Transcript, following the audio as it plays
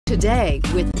today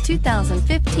with the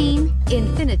 2015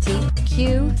 INFINITI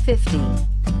Q50.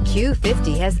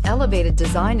 Q50 has elevated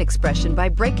design expression by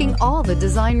breaking all the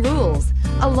design rules.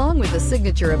 Along with the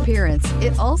signature appearance,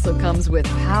 it also comes with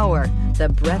power. The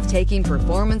breathtaking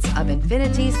performance of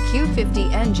INFINITI's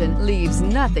Q50 engine leaves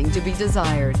nothing to be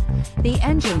desired. The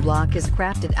engine block is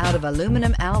crafted out of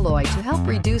aluminum alloy to help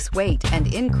reduce weight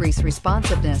and increase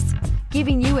responsiveness,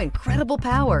 giving you incredible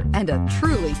power and a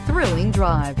truly thrilling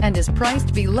drive, and is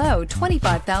priced below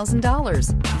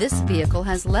 $25,000. This vehicle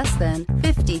has less than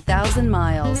 50,000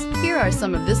 miles. Here are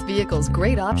some of this vehicle's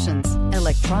great options: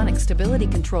 electronic stability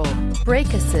control,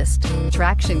 brake assist,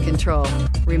 traction control,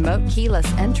 remote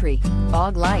keyless entry,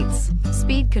 fog lights,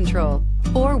 speed control,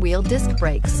 four-wheel disc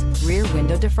brakes, rear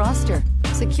window defroster,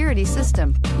 security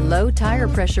system, low tire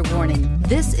pressure warning.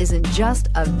 This isn't just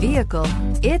a vehicle,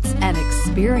 it's an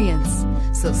experience.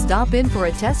 So stop in for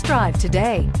a test drive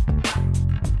today.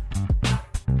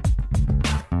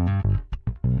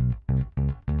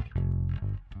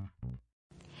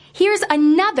 Here's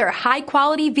another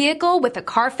high-quality vehicle with a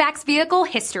Carfax Vehicle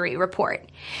History Report.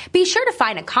 Be sure to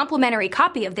find a complimentary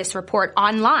copy of this report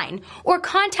online or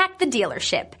contact the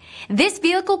dealership. This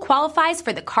vehicle qualifies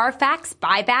for the Carfax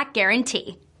Buyback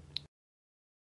Guarantee.